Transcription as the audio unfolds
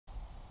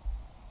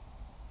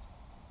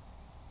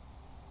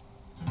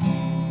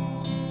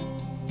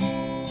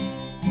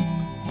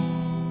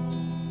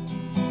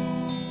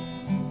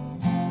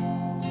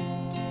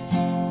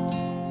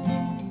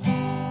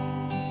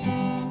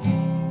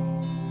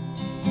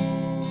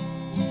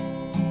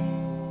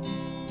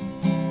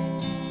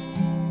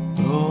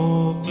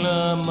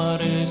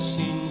proclamaré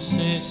sin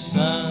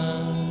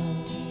cesar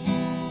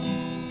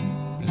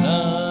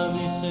la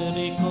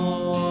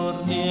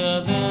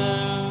misericordia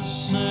del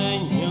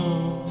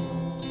Señor.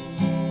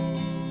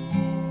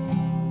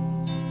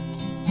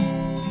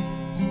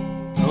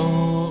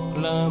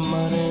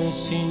 Proclamaré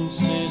sin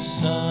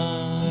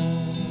cesar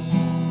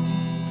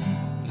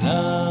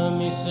la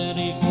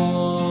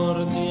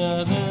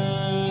misericordia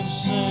del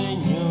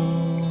Señor.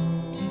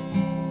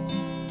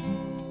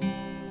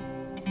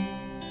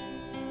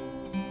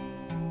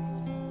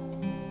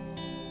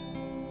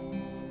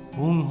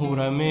 Un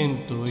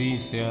juramento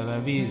hice a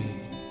David,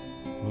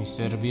 mi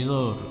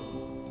servidor,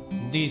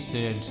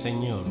 dice el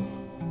Señor.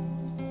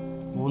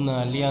 Una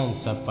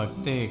alianza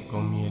pacté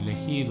con mi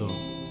elegido.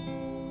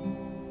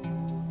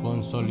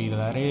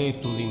 Consolidaré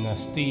tu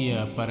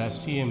dinastía para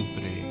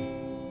siempre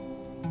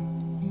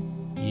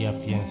y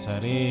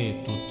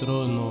afianzaré tu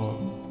trono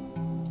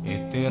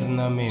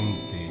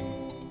eternamente.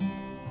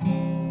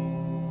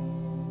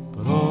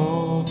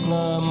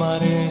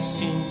 Proclamaré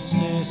sin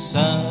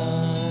cesar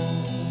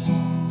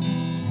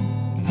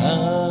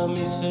la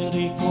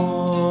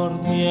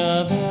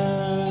misericordia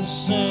del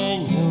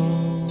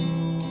Señor.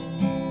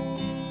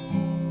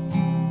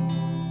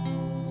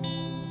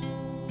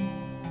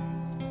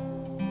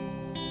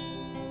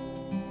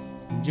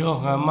 Yo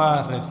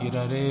jamás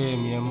retiraré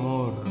mi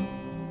amor,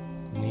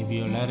 ni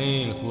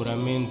violaré el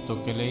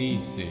juramento que le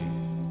hice.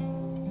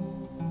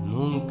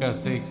 Nunca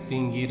se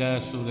extinguirá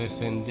su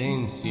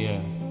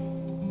descendencia,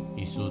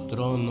 y su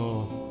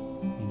trono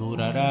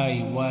durará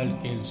igual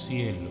que el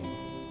cielo.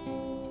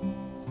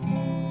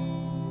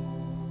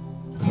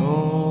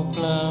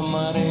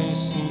 Proclamaré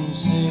sin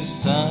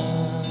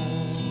cesar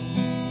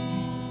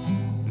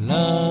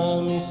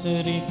la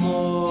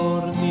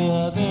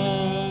misericordia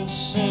del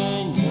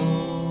Señor.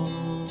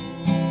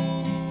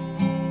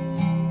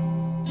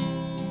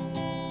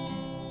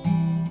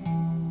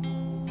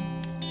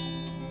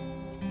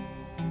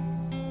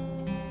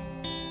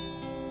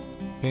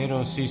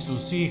 Pero si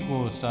sus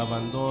hijos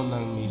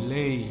abandonan mi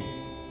ley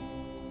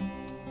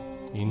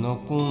y no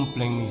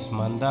cumplen mis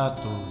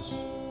mandatos,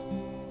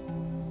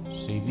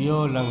 si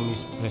violan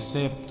mis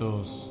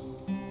preceptos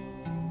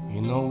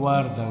y no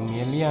guardan mi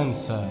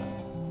alianza,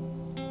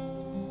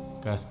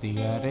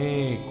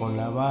 castigaré con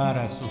la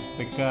vara sus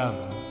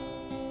pecados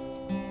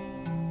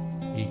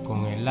y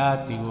con el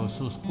látigo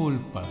sus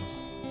culpas,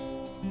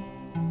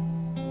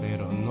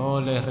 pero no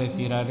les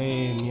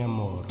retiraré mi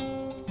amor.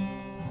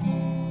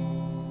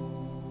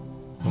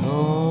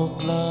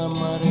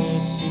 Proclamaré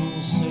sin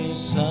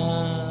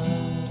cesar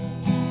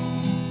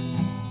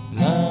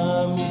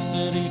la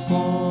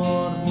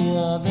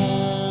misericordia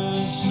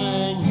del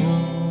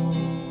Señor.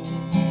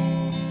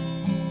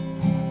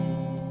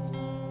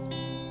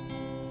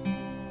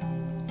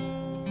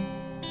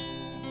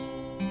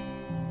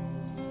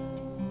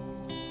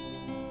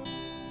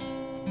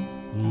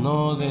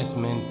 No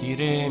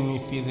desmentiré mi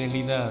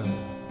fidelidad,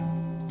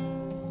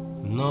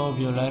 no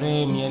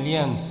violaré mi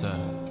alianza,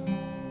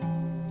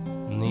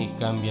 ni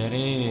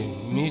cambiaré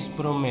mis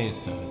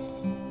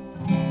promesas.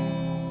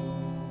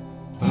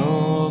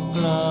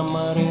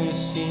 Proclamaré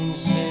sin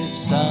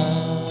cesar